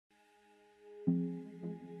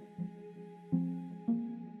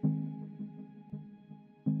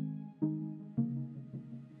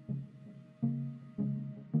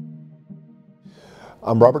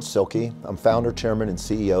I'm Robert Silke. I'm founder, chairman, and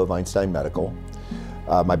CEO of Einstein Medical.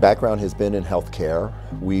 My background has been in healthcare.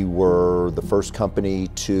 We were the first company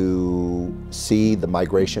to see the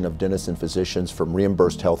migration of dentists and physicians from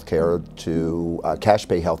reimbursed healthcare to cash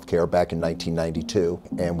pay healthcare back in 1992.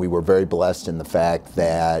 And we were very blessed in the fact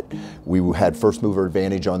that we had first mover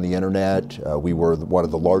advantage on the internet. We were one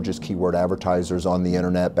of the largest keyword advertisers on the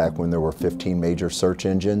internet back when there were 15 major search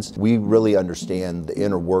engines. We really understand the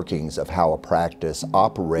inner workings of how a practice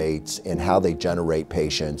operates and how they generate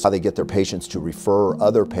patients, how they get their patients to refer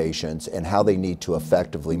other patients, and how they need to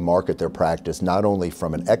effectively market their practice, not only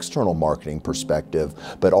from an external marketing perspective,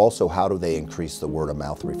 but also how do they increase the word of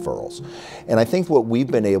mouth referrals. And I think what we've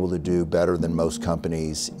been able to do better than most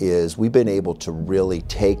companies is we've been able to really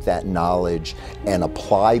take that knowledge and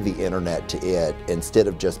apply the internet to it instead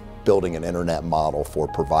of just building an internet model for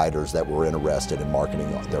providers that were interested in marketing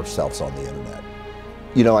themselves on the internet.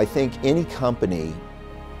 You know, I think any company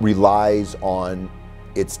relies on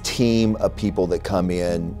its team of people that come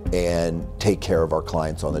in and take care of our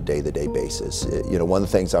clients on a day-to-day basis. You know, one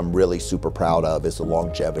of the things I'm really super proud of is the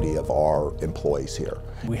longevity of our employees here.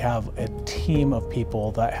 We have a team of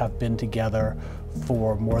people that have been together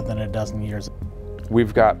for more than a dozen years.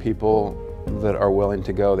 We've got people that are willing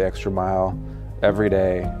to go the extra mile every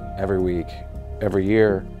day, every week, every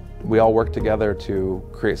year. We all work together to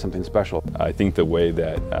create something special. I think the way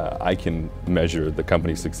that I can measure the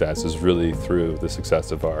company's success is really through the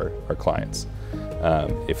success of our clients.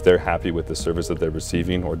 If they're happy with the service that they're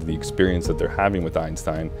receiving or the experience that they're having with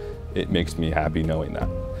Einstein, it makes me happy knowing that.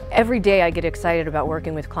 Every day I get excited about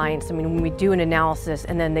working with clients. I mean, when we do an analysis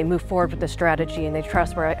and then they move forward with the strategy and they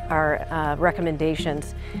trust our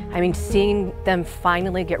recommendations, I mean, seeing them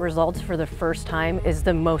finally get results for the first time is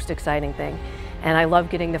the most exciting thing. And I love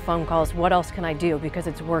getting the phone calls, what else can I do, because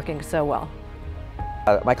it's working so well.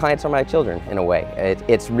 My clients are my children in a way.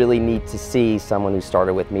 It's really neat to see someone who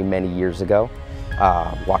started with me many years ago,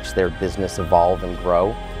 watch their business evolve and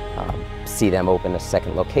grow, see them open a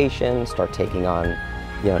second location, start taking on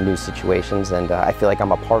new situations, and I feel like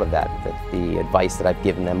I'm a part of that. That the advice that I've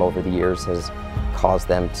given them over the years has caused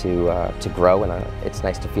them to grow, and it's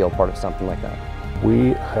nice to feel part of something like that.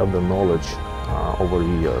 We have the knowledge over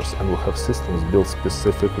the years, and we have systems built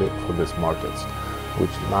specifically for these markets, which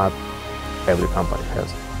not every company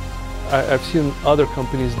has. I've seen other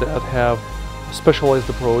companies that have a specialized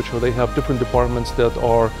approach, or they have different departments that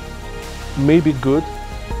are maybe good,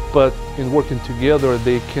 but in working together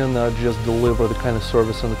they cannot just deliver the kind of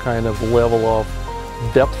service and the kind of level of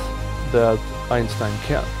depth that Einstein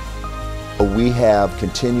can. We have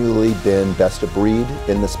continually been best of breed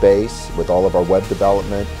in the space with all of our web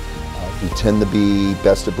development. We tend to be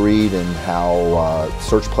best of breed in how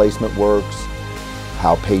search placement works,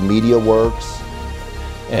 how paid media works.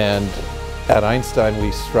 And at Einstein,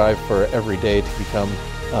 we strive for every day to become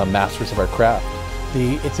masters of our craft.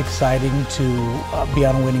 It's exciting to be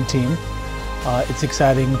on a winning team. It's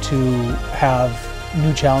exciting to have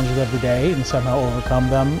new challenges every day and somehow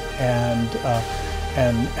overcome them, and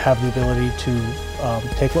have the ability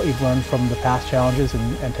to take what you've learned from the past challenges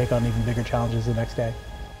and take on even bigger challenges the next day.